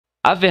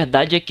A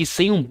verdade é que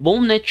sem um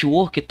bom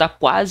network está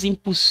quase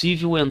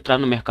impossível entrar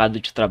no mercado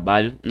de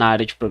trabalho na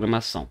área de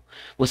programação.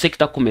 Você que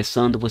está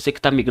começando, você que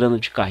está migrando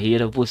de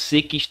carreira,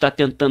 você que está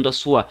tentando a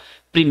sua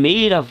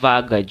primeira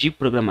vaga de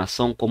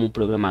programação como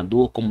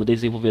programador, como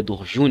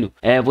desenvolvedor júnior,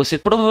 você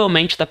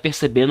provavelmente está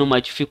percebendo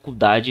uma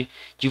dificuldade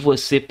de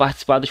você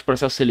participar dos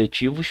processos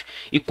seletivos,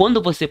 e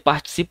quando você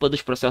participa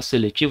dos processos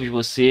seletivos,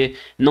 você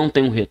não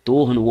tem um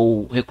retorno,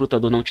 ou o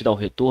recrutador não te dá o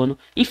retorno,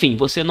 enfim,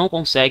 você não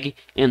consegue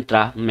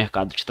entrar no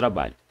mercado de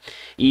trabalho.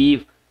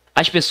 E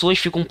as pessoas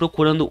ficam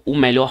procurando o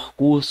melhor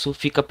curso,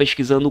 fica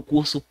pesquisando o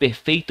curso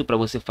perfeito para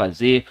você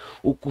fazer,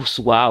 o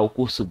curso A, o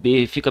curso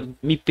B, fica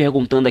me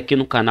perguntando aqui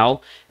no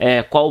canal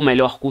qual o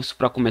melhor curso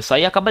para começar,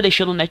 e acaba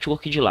deixando o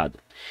network de lado.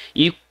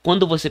 E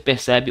quando você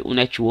percebe, o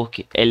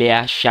network ele é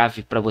a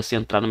chave para você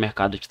entrar no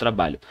mercado de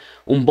trabalho.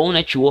 Um bom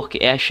network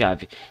é a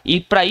chave. E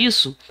para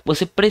isso,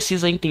 você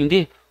precisa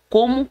entender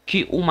como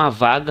que uma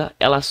vaga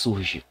ela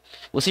surge.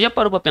 Você já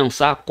parou para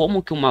pensar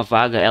como que uma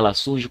vaga ela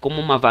surge, como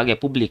uma vaga é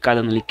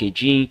publicada no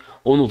LinkedIn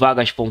ou no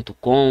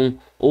vagas.com,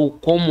 ou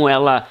como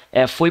ela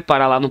foi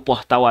parar lá no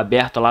portal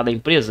aberto lá da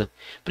empresa?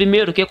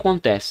 Primeiro, o que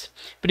acontece?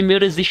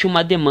 Primeiro, existe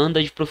uma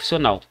demanda de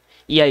profissional.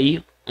 E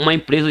aí, uma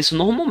empresa, isso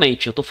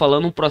normalmente, eu estou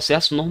falando um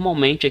processo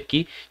normalmente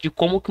aqui de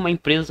como que uma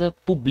empresa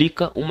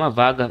publica uma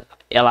vaga,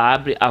 ela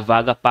abre a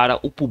vaga para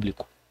o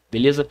público.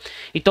 Beleza?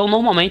 Então,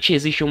 normalmente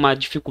existe uma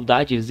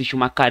dificuldade, existe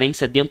uma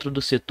carência dentro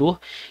do setor,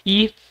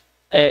 e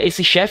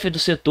esse chefe do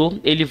setor,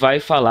 ele vai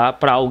falar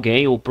para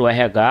alguém, ou para o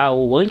RH,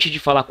 ou antes de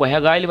falar com o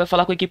RH, ele vai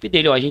falar com a equipe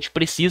dele, ó, a gente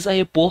precisa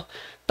repor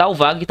tal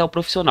vaga e tal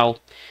profissional.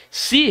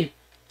 Se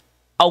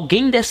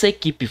alguém dessa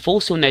equipe for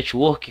o seu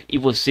network e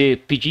você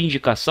pedir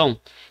indicação,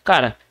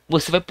 cara,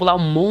 você vai pular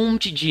um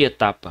monte de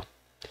etapa.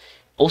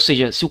 Ou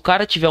seja, se o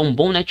cara tiver um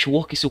bom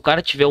network, se o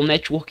cara tiver um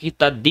network que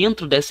está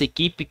dentro dessa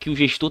equipe que o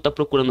gestor está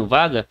procurando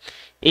vaga,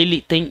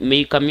 ele tem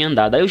meio caminho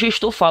andado. Aí o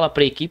gestor fala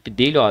para a equipe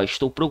dele, ó,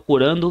 estou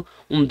procurando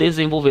um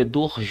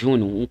desenvolvedor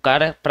júnior, um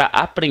cara para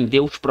aprender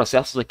os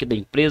processos aqui da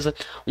empresa,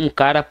 um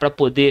cara para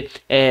poder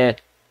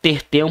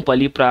ter tempo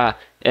ali para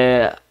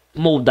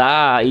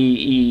moldar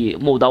e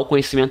moldar o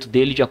conhecimento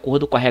dele de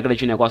acordo com a regra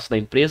de negócio da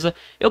empresa.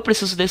 Eu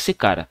preciso desse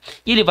cara.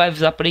 E ele vai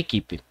avisar para a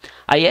equipe.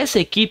 Aí essa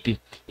equipe,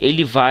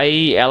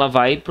 ela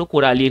vai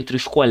procurar ali entre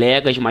os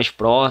colegas mais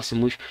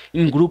próximos,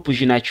 em grupos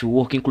de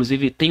network.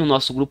 Inclusive tem o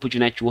nosso grupo de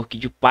network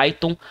de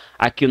Python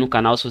aqui no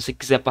canal. Se você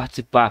quiser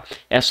participar,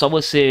 é só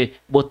você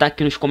botar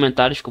aqui nos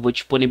comentários que eu vou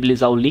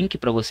disponibilizar o link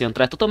para você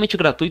entrar. É totalmente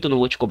gratuito, não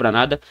vou te cobrar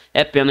nada.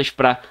 É apenas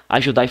para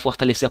ajudar e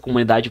fortalecer a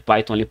comunidade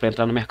Python ali para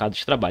entrar no mercado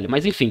de trabalho.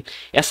 Mas enfim,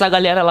 essa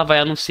galera ela vai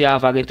anunciar a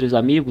vaga entre os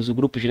amigos, o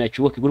grupo de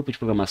network, grupo de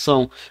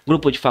programação,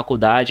 grupo de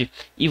faculdade,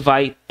 e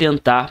vai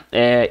tentar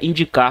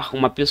indicar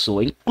uma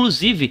pessoa.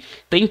 Inclusive,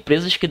 tem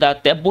empresas que dá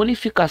até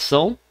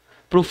bonificação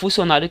para o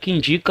funcionário que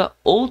indica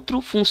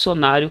outro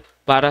funcionário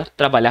para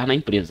trabalhar na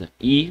empresa.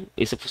 E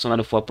esse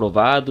funcionário for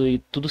aprovado e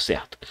tudo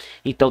certo.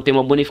 Então tem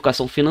uma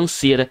bonificação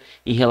financeira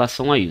em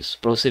relação a isso.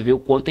 Para você ver o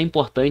quanto é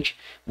importante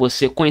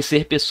você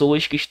conhecer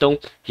pessoas que estão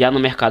já no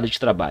mercado de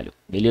trabalho.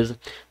 Beleza?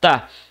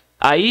 Tá.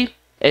 Aí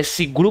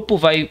esse grupo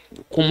vai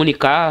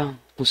comunicar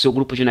com o seu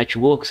grupo de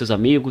network, seus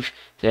amigos,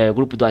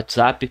 grupo do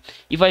WhatsApp,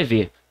 e vai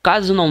ver.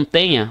 Caso não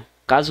tenha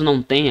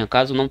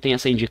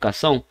essa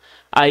indicação,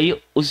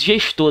 aí o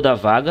gestor da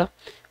vaga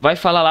vai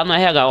falar lá no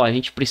RH, ó, a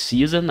gente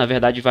precisa, na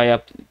verdade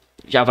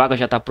a vaga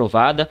já está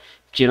aprovada,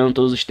 tirando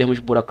todos os termos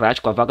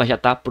burocráticos, a vaga já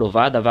está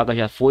aprovada, a vaga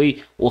já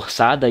foi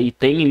orçada e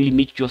tem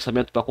limite de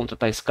orçamento para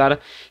contratar esse cara.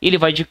 E ele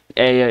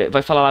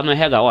vai falar lá no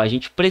RH, ó, a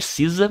gente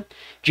precisa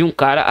de um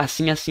cara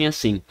assim, assim,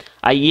 assim.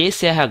 Aí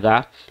esse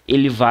RH,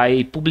 ele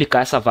vai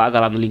publicar essa vaga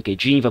lá no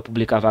LinkedIn, vai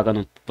publicar a vaga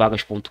no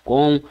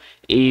vagas.com,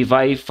 e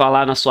vai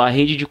falar na sua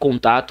rede de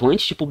contato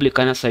antes de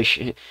publicar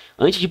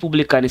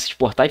nesses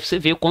portais. Você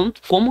vê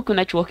como que o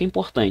network é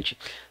importante.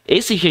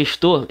 Esse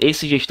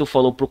gestor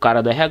falou pro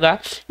cara do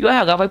RH, e o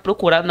RH vai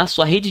procurar na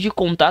sua rede de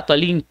contato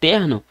ali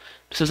interno,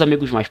 dos seus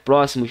amigos mais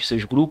próximos, dos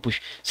seus grupos,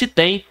 se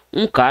tem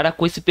um cara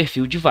com esse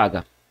perfil de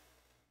vaga.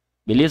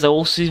 Beleza?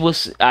 Ou se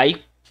você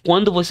aí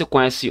quando você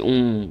conhece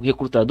um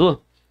recrutador,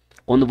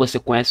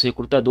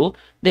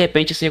 de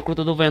repente esse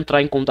recrutador vai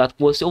entrar em contato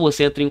com você, ou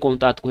você entra em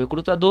contato com o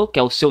recrutador, que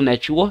é o seu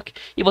network,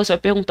 e você vai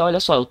perguntar, olha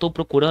só, eu estou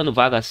procurando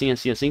vaga assim,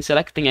 assim, assim,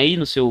 será que tem aí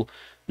na sua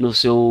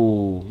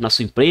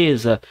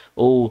empresa,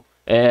 ou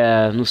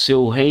no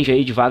seu range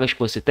aí de vagas que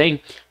você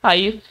tem?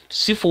 Aí,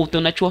 se for o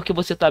teu network,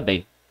 você tá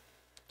bem.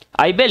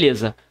 Aí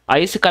beleza,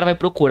 aí esse cara vai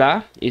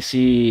procurar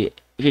esse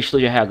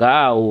gestor de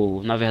RH,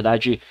 ou na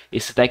verdade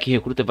esse tech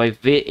recruiter vai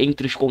ver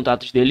entre os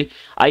contatos dele.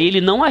 Aí ele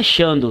não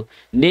achando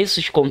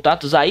nesses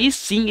contatos, aí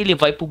sim ele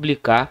vai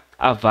publicar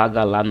a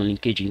vaga lá no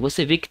LinkedIn.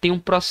 Você vê que tem um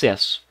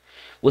processo.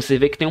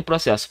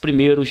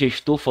 Primeiro o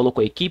gestor falou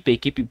com a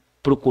equipe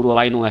procurou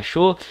lá e não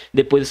achou.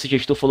 Depois esse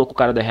gestor falou com o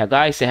cara do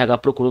RH, esse RH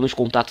procurou nos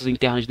contatos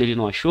internos dele e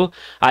não achou.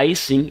 Aí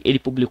sim ele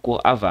publicou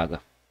a vaga.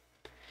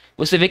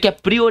 Você vê que a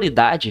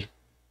prioridade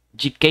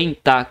de quem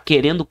está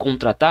querendo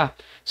contratar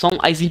são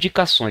as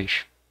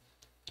indicações,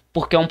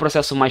 porque é um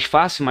processo mais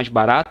fácil, mais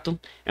barato,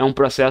 é um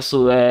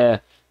processo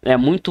é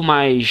muito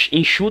mais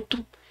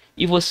enxuto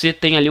e você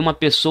tem ali uma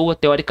pessoa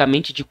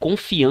teoricamente de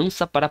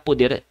confiança para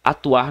poder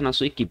atuar na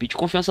sua equipe. De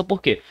confiança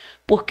por quê?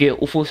 Porque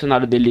o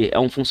funcionário dele é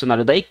um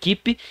funcionário da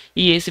equipe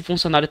e esse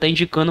funcionário está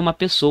indicando uma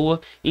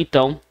pessoa,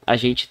 então a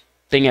gente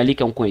tem ali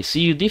que é um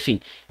conhecido, enfim,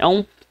 é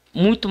um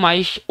muito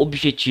mais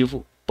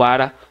objetivo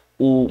para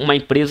uma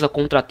empresa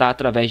contratar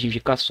através de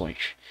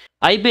indicações.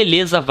 Aí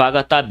beleza, a vaga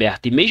está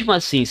aberta. E mesmo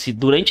assim, se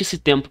durante esse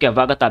tempo que a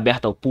vaga está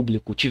aberta ao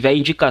público tiver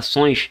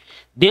indicações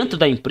dentro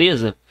da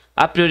empresa,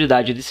 a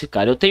prioridade desse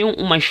cara. Eu tenho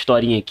uma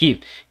historinha aqui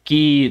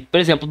que, por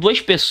exemplo, duas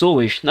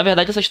pessoas. Na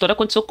verdade, essa história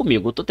aconteceu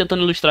comigo. Eu tô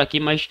tentando ilustrar aqui,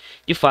 mas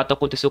de fato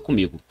aconteceu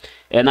comigo.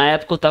 Na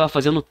época eu estava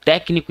fazendo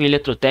técnico em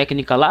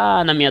eletrotécnica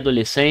lá na minha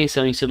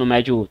adolescência, o ensino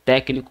médio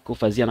técnico que eu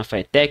fazia na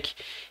FATEC.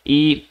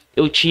 E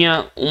eu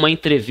tinha uma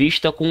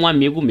entrevista com um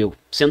amigo meu,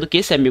 sendo que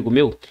esse amigo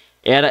meu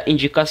era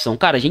indicação.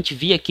 Cara, a gente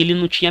via que ele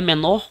não tinha a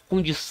menor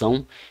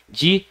condição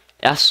de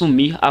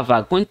assumir a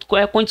vaga.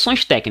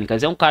 Condições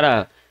técnicas. É um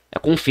cara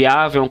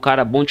confiável, é um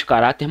cara bom de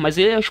caráter, mas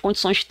ele, as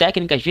condições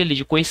técnicas dele,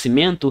 de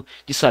conhecimento,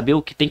 de saber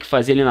o que tem que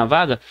fazer ali na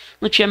vaga,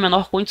 não tinha a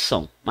menor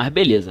condição. Mas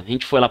beleza, a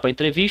gente foi lá para a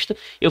entrevista,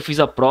 eu fiz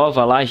a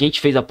prova lá, a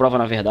gente fez a prova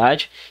na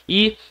verdade,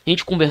 e a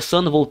gente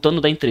conversando, voltando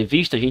da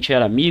entrevista, a gente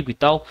era amigo e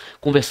tal,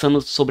 conversando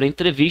sobre a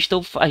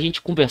entrevista, a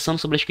gente conversando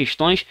sobre as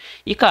questões,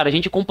 e cara, a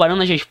gente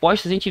comparando as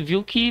respostas, a gente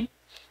viu que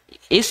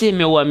esse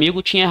meu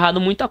amigo tinha errado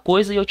muita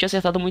coisa e eu tinha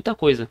acertado muita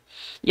coisa.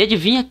 E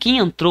adivinha quem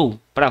entrou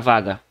para a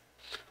vaga?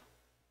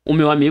 O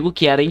meu amigo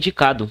que era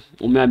indicado.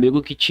 O meu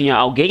amigo que tinha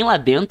alguém lá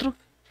dentro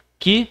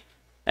que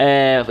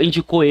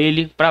indicou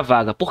ele pra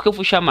vaga. Por que eu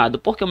fui chamado?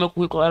 Porque o meu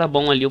currículo era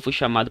bom ali, eu fui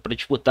chamado para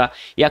disputar.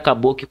 E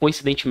acabou que,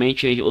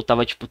 coincidentemente, eu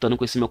tava disputando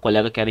com esse meu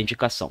colega que era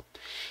indicação.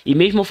 E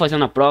mesmo eu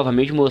fazendo a prova,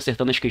 mesmo eu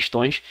acertando as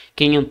questões,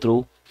 quem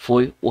entrou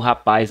foi o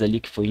rapaz ali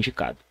que foi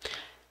indicado.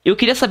 Eu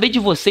queria saber de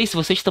vocês, se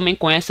vocês também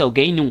conhecem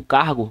alguém em um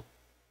cargo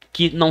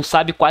que não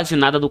sabe quase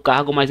nada do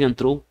cargo, mas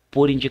entrou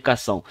por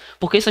indicação.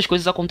 Porque essas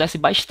coisas acontecem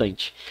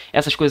bastante.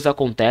 Essas coisas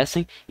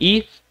acontecem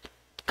e,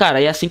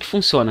 cara, é assim que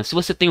funciona. Se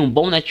você tem um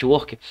bom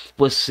network,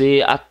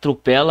 você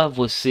atropela,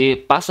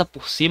 você passa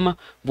por cima,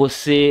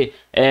 você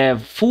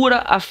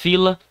fura a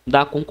fila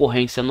da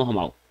concorrência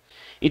normal.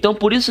 Então,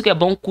 por isso que é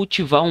bom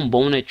cultivar um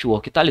bom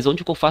network. Thales,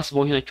 onde que eu faço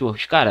bons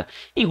networks? Cara,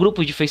 em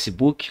grupos de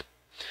Facebook.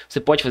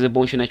 Você pode fazer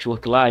bons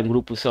network lá, em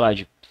grupos, sei lá,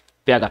 de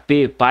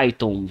PHP,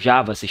 Python,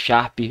 Java, C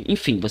Sharp,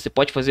 enfim, você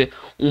pode fazer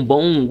um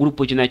bom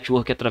grupo de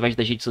network através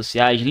das redes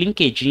sociais,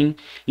 LinkedIn.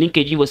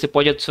 LinkedIn você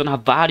pode adicionar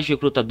vários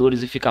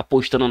recrutadores e ficar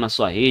postando na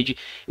sua rede.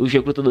 Os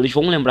recrutadores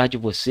vão lembrar de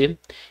você.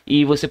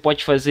 E você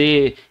pode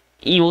fazer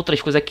em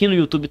outras coisas aqui no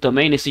YouTube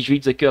também, nesses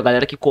vídeos aqui, a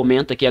galera que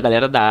comenta aqui, a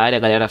galera da área, a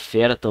galera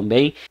fera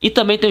também. E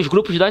também tem os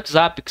grupos do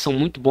WhatsApp, que são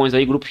muito bons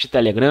aí, grupos de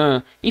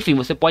Telegram. Enfim,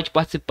 você pode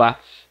participar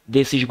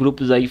desses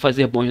grupos aí,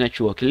 fazer bons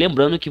network.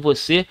 Lembrando que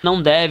você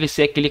não deve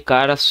ser aquele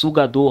cara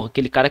sugador,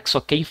 aquele cara que só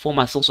quer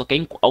informação, só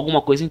quer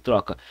alguma coisa em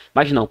troca.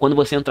 Mas não, quando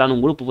você entrar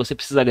num grupo, você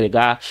precisa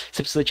agregar,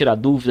 você precisa tirar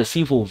dúvidas, se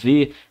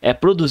envolver,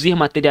 produzir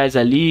materiais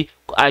ali,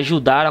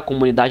 ajudar a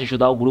comunidade,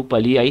 ajudar o grupo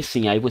ali, aí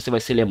sim, aí você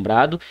vai ser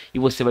lembrado e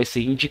você vai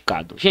ser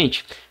indicado.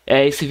 Gente,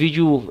 esse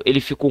vídeo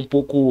ele ficou um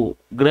pouco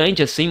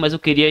grande assim, mas eu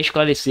queria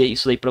esclarecer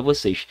isso aí pra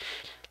vocês.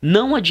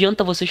 Não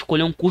adianta você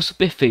escolher um curso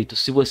perfeito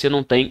se você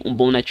não tem um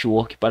bom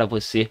network para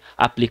você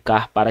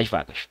aplicar para as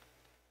vagas.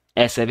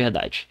 Essa é a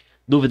verdade.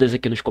 Dúvidas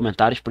aqui nos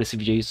comentários. Por esse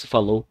vídeo é isso.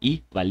 Falou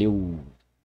e valeu!